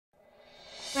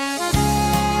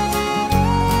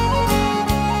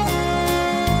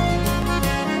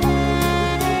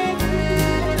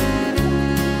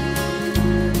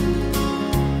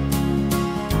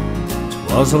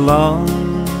'Twas a long,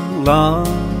 long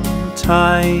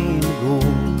time ago,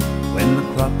 when the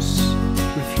crops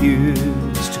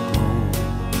refused to grow,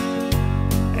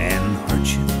 and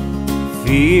hardship,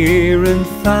 fear and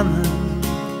famine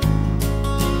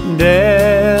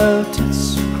dealt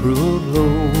its cruel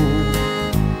blow.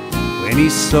 When he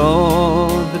saw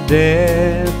the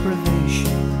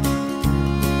deprivation,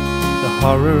 the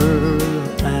horror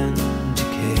and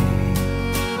decay,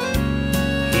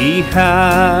 he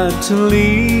had to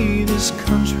leave his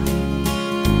country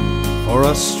for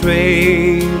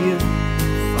Australia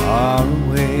far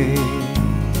away.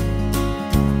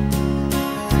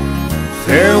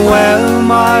 Farewell,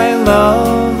 my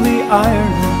lovely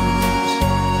Ireland,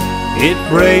 it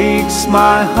breaks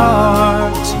my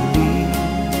heart to leave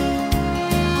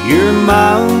your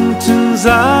mountains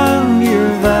and your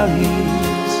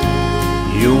valleys,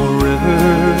 your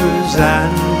rivers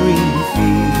and green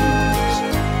fields.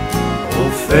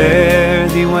 Oh, fare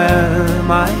thee well,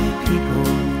 my people,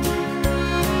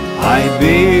 I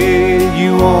bid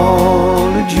you all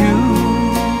adieu.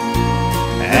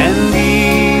 And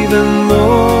even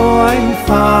though I'm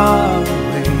far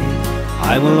away,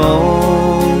 I will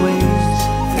always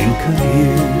think of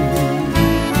you.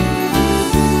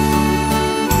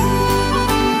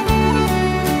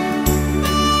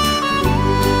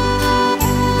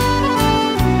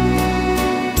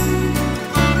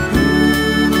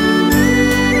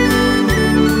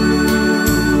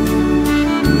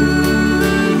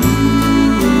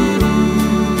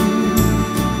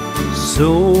 So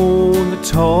the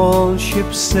tall ship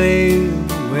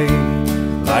sailed away,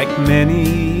 like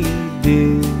many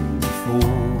did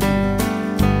before,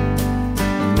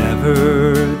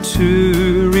 never to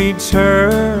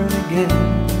return again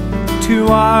to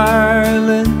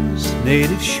Ireland's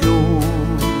native shore.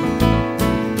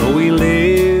 Though he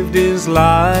lived his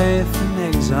life in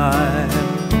exile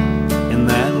in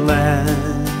that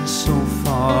land so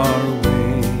far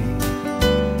away,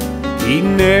 he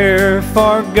ne'er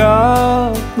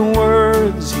forgot the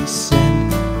words he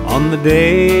said on the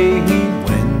day he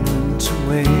went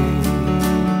away.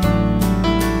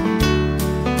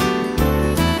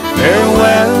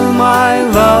 Farewell, my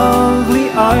lovely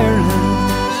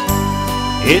Ireland,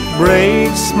 it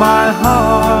breaks my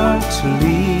heart to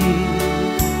leave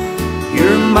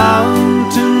your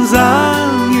mountains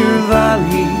and your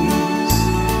valleys,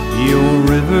 your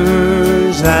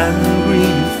rivers and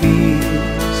green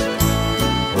fields.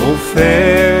 Oh,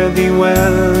 fare thee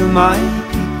well, my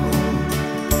people,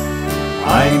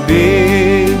 I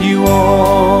bid you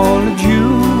all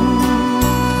adieu.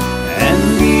 And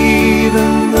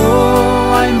even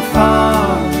though I'm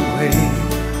far away,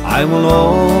 I will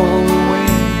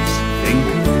always think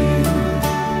of you.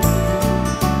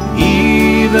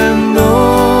 Even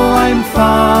though I'm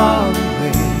far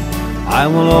away, I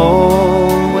will always